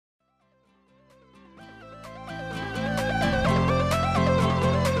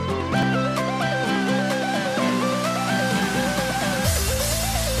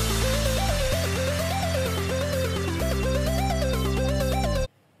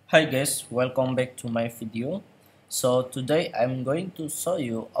Hi guys, welcome back to my video. So today I'm going to show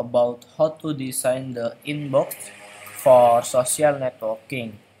you about how to design the inbox for social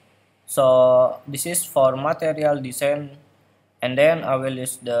networking. So this is for material design, and then I will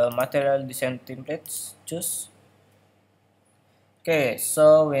use the material design templates. Choose. Okay,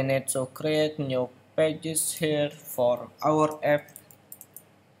 so we need to create new pages here for our app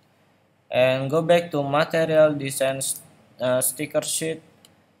and go back to material design sticker sheet,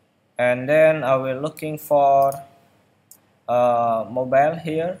 and then I will looking for mobile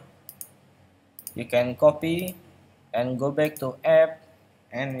here. You can copy and go back to app,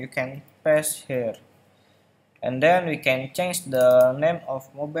 and you can paste here, and then we can change the name of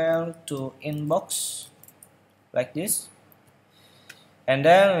mobile to inbox like this, and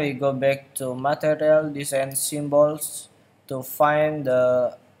then we go back to material design symbols to find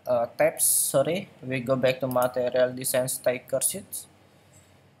the tabs. Sorry, we go back to material design sticker sheets.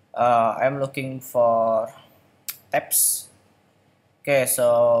 I'm looking for tabs. Okay,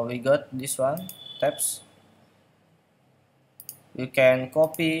 so we got this one, tabs. You can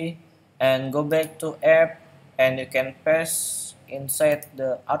copy and go back to app, and you can paste inside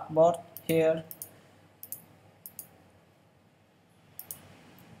the artboard here,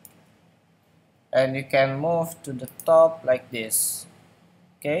 and you can move to the top like this.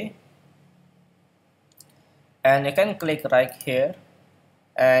 Okay, and you can click right here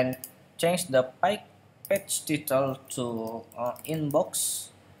and change the page title to inbox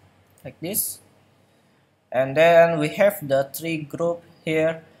like this. And then we have the three group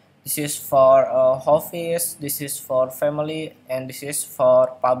here. This is for office, this is for family, and this is for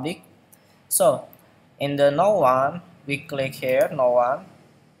public. So in the no one, we click here no one,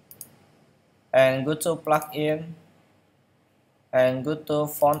 and go to plugin and go to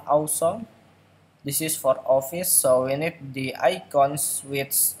font awesome. This is for office, so we need the icons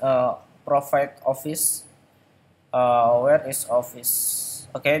with provide office. Where is office?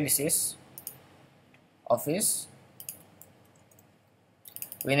 Okay, this is office.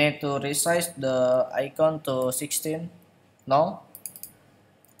 We need to resize the icon to 16. No,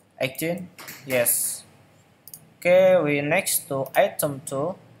 18. Yes. Okay, we next to item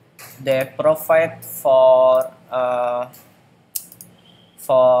 2. They provide for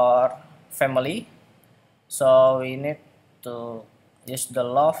family, so we need to use the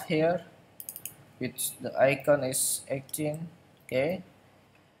love here, which the icon is 18. Okay,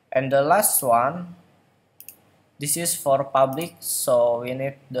 and the last one, this is for public, so we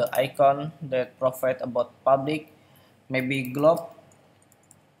need the icon that provide about public, maybe globe,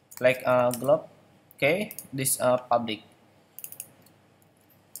 like a globe. Okay, this are public.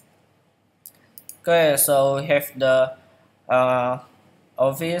 Okay, so we have the uh,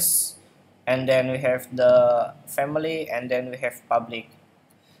 office, and then we have the family, and then we have public.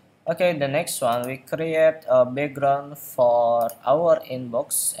 Okay, the next one, we create a background for our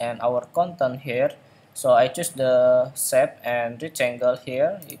inbox and our content here. So I choose the shape and rectangle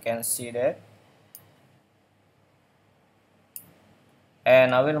here, you can see that,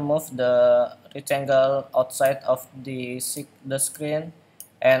 and I will move the rectangle outside of the screen,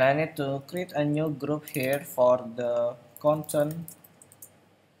 and I need to create a new group here for the content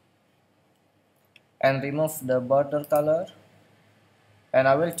and remove the border color, and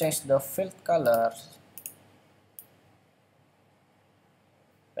I will change the field color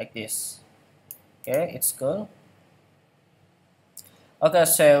like this. Okay, it's cool. Okay,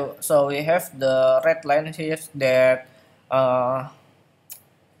 so we have the red line here that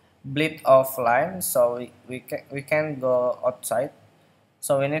bleed off line, so we can go outside.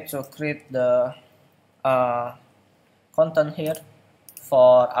 So we need to create the uh, content here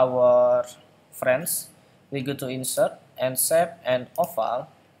for our friends. We go to insert and shape and oval,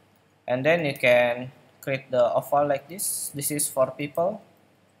 and then you can create the oval like this. This is for people,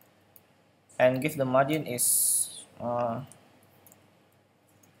 and give the margin is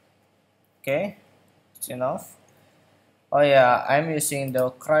okay, it's enough. Oh yeah, I'm using the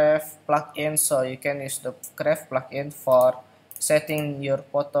craft plugin, so you can use the craft plugin for setting your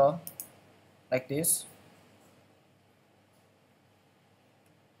photo like this.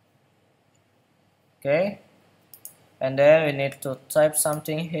 Okay, and then we need to type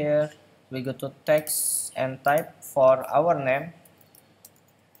something here. We go to text and type for our name,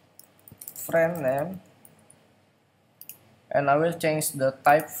 friend name, and I will change the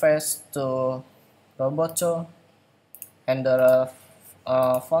typeface to Roboto, and the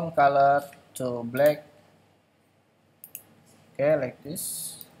font color to black. Okay, like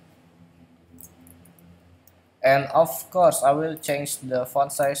this. And of course I will change the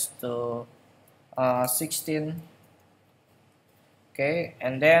font size to 16. Okay,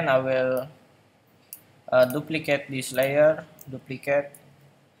 and then I will duplicate this layer, duplicate,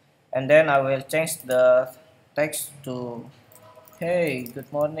 and then I will change the text to hey,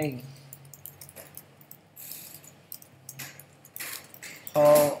 good morning,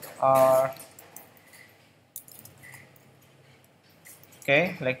 how are,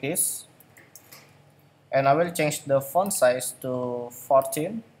 okay, like this. And I will change the font size to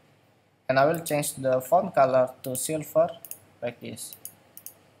 14, and I will change the font color to silver, like this.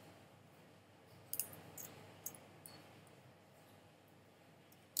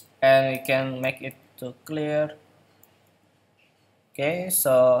 And we can make it to clear. Okay,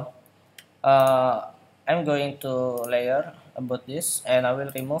 so I'm going to layer about this, and I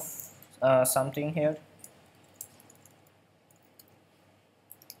will remove something here.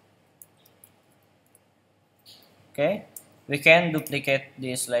 Okay, we can duplicate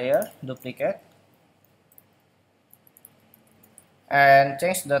this layer, duplicate, and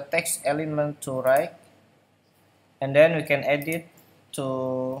change the text element to right, and then we can edit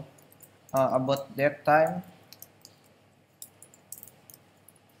to about that time.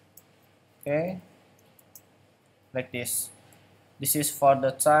 Okay, like this. This is for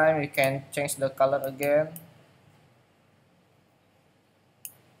the time. We can change the color again,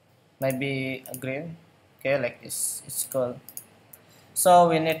 maybe green. Okay, like this, it's cool. So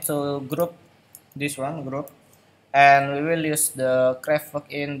we need to group this one, group, and we will use the craft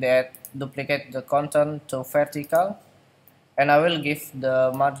plugin that duplicate the content to vertical, and I will give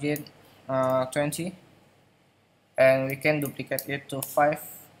the margin 20, and we can duplicate it to 5.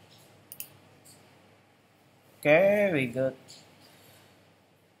 Okay, we good.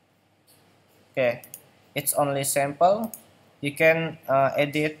 Okay, it's only sample. You can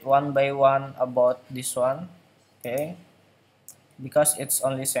edit one by one about this one. Okay, because it's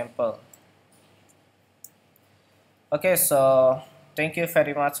only sample. Okay, so thank you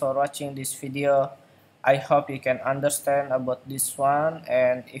very much for watching this video. I hope you can understand about this one,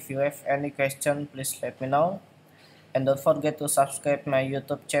 and if you have any question, please let me know. And don't forget to subscribe my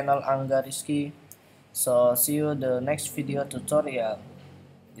YouTube channel Angga Rizky. So see you the next video tutorial.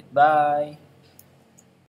 Goodbye.